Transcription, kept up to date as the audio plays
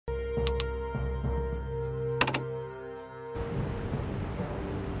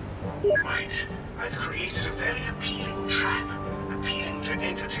Right. I've created a very appealing trap. Appealing to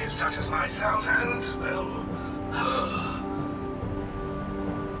entities such as myself and, well, her.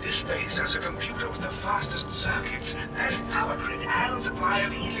 This base has a computer with the fastest circuits, best power grid, and supply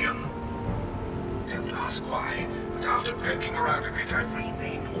of helium. Don't ask why, but after poking around a bit, I've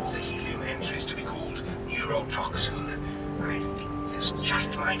renamed all the helium entries to be called neurotoxin. I think this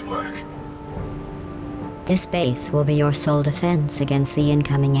just might work. This base will be your sole defense against the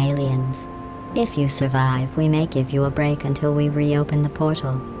incoming aliens. If you survive, we may give you a break until we reopen the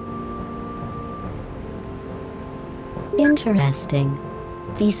portal. Interesting.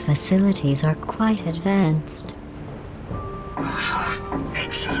 These facilities are quite advanced. Aha!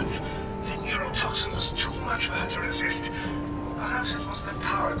 Excellent. The neurotoxin was too much for her to resist. Or perhaps it was the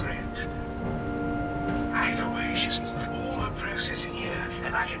power grid. Either way, she's moved all her processing here,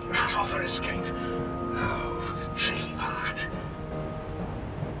 and I can cut off her escape. Now for the tricky part.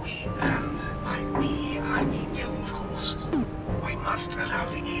 By we, I mean you, of course. We must allow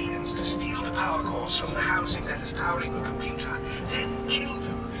the aliens to steal the power cores from the housing that is powering the computer, then kill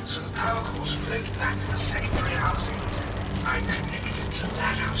them, so the power cores float back to the secondary housing. I'm connected to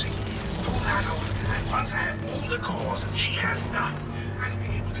that housing. Pull that off, and once I have all the cores and she has none, I'll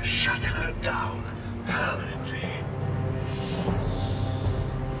be able to shut her down permanently.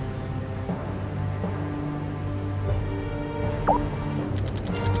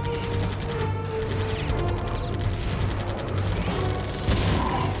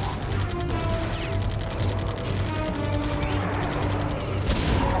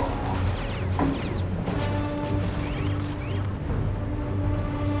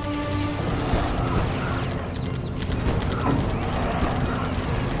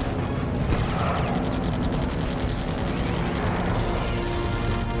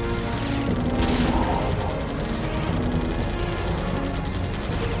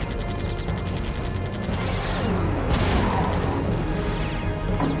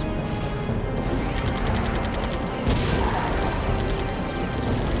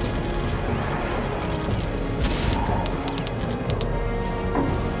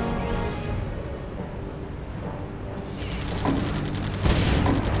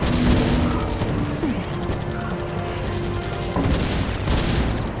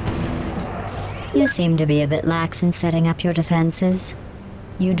 You seem to be a bit lax in setting up your defenses.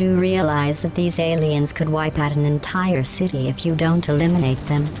 You do realize that these aliens could wipe out an entire city if you don't eliminate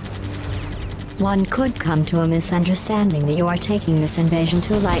them. One could come to a misunderstanding that you are taking this invasion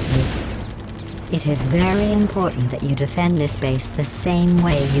too lightly. It is very important that you defend this base the same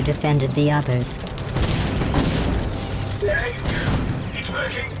way you defended the others. There you go. It's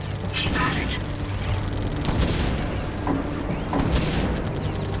working. Keep at it.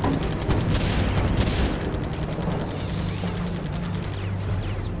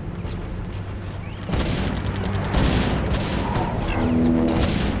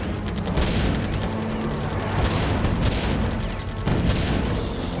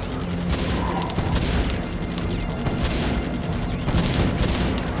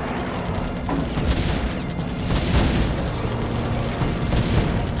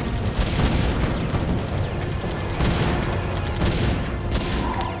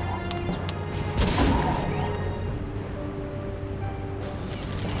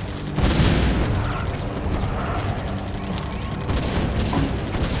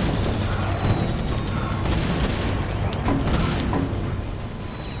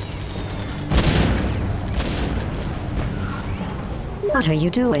 What are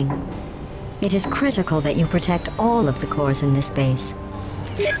you doing? It is critical that you protect all of the cores in this base.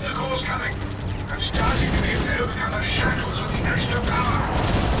 Get the cores coming. I'm starting to be able to overcome the shackles with the extra power.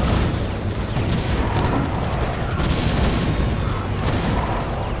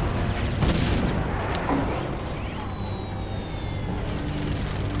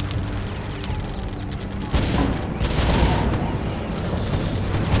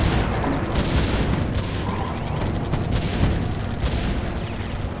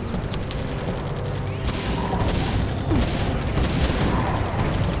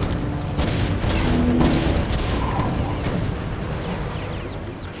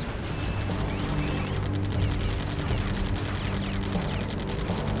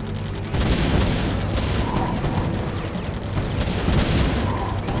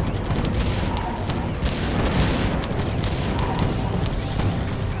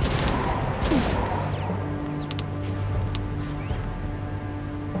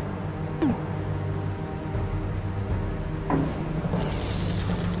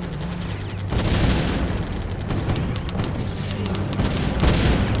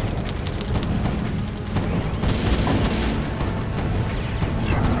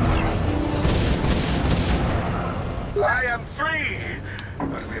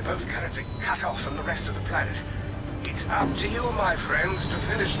 Up to you, my friend, to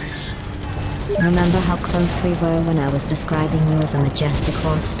finish this. Remember how close we were when I was describing you as a majestic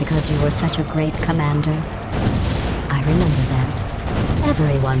horse because you were such a great commander? I remember that.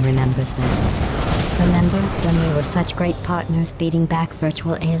 Everyone remembers that. Remember when we were such great partners beating back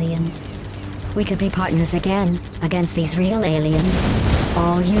virtual aliens? We could be partners again, against these real aliens.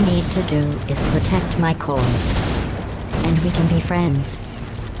 All you need to do is protect my cause. And we can be friends.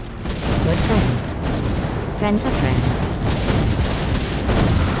 Good friends. Friends of friends.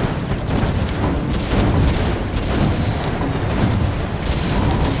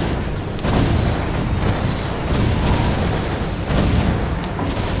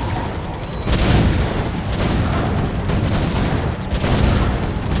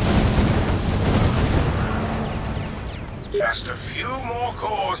 Just a few more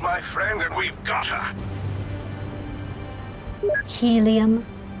cores, my friend, and we've got her. Helium?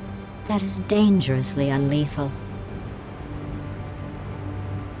 That is dangerously unlethal.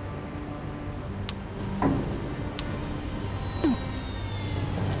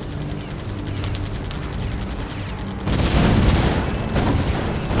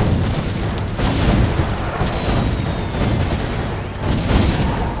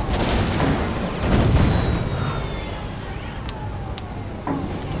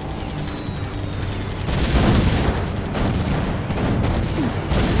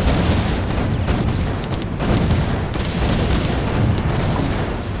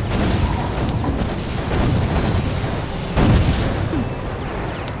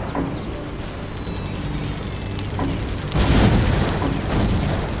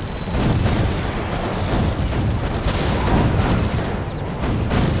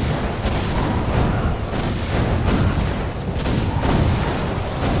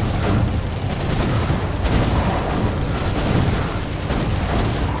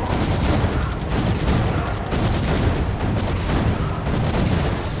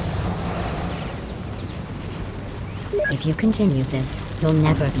 If you continue this, you'll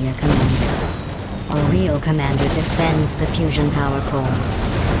never be a commander. A real commander defends the fusion power cores.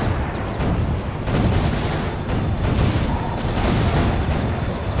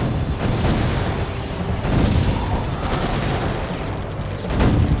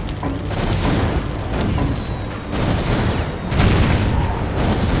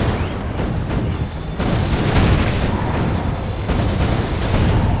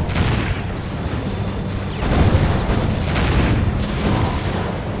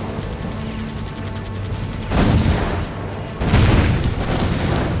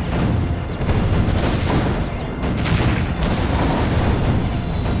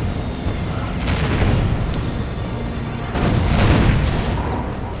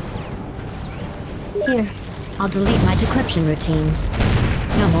 Here, I'll delete my decryption routines.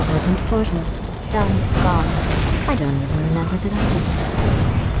 No more opened portals. Done. Gone. I don't even remember that I did.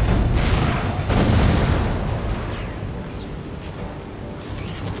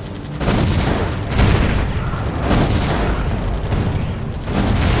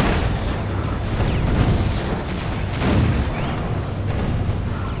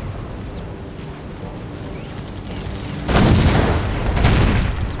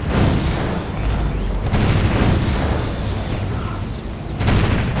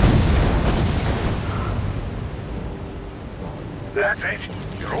 That's it.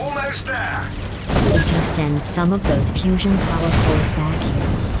 You're almost there. If you send some of those fusion power cores back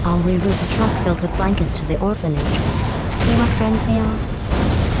here, I'll reroute a truck filled with blankets to the orphanage. See what friends we are?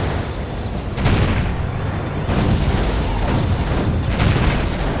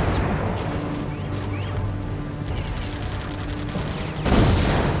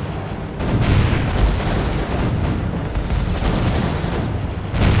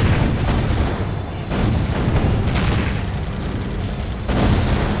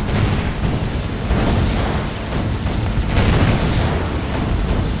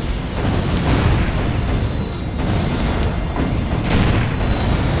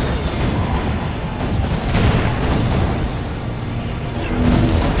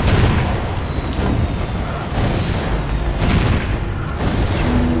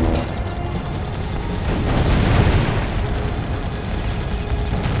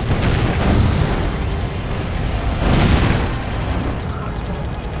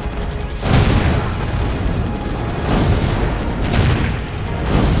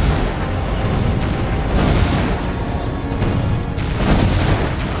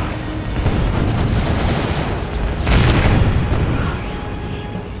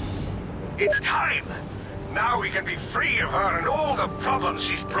 It's time! Now we can be free of her and all the problems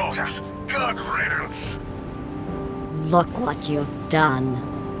she's brought us. Good riddance! Look what you've done.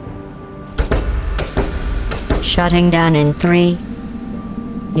 Shutting down in 3.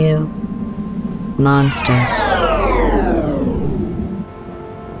 You. Monster.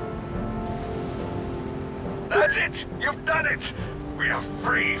 That's it! You've done it! We are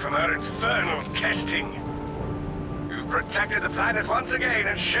free from her infernal testing. You've protected the planet once again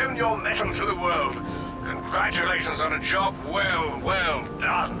and shown your mettle to the world. Congratulations on a job well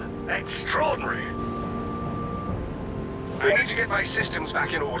done. Extraordinary. I need to get my systems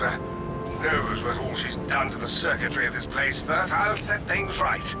back in order. Knows what all she's done to the circuitry of this place, but I'll set things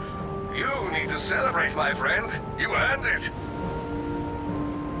right. You need to celebrate, my friend. You earned it.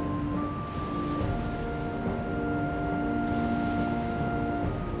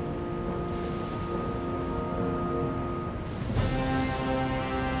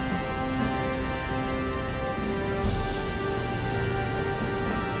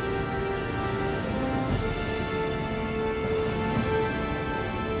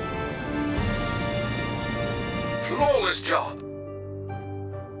 Flawless job.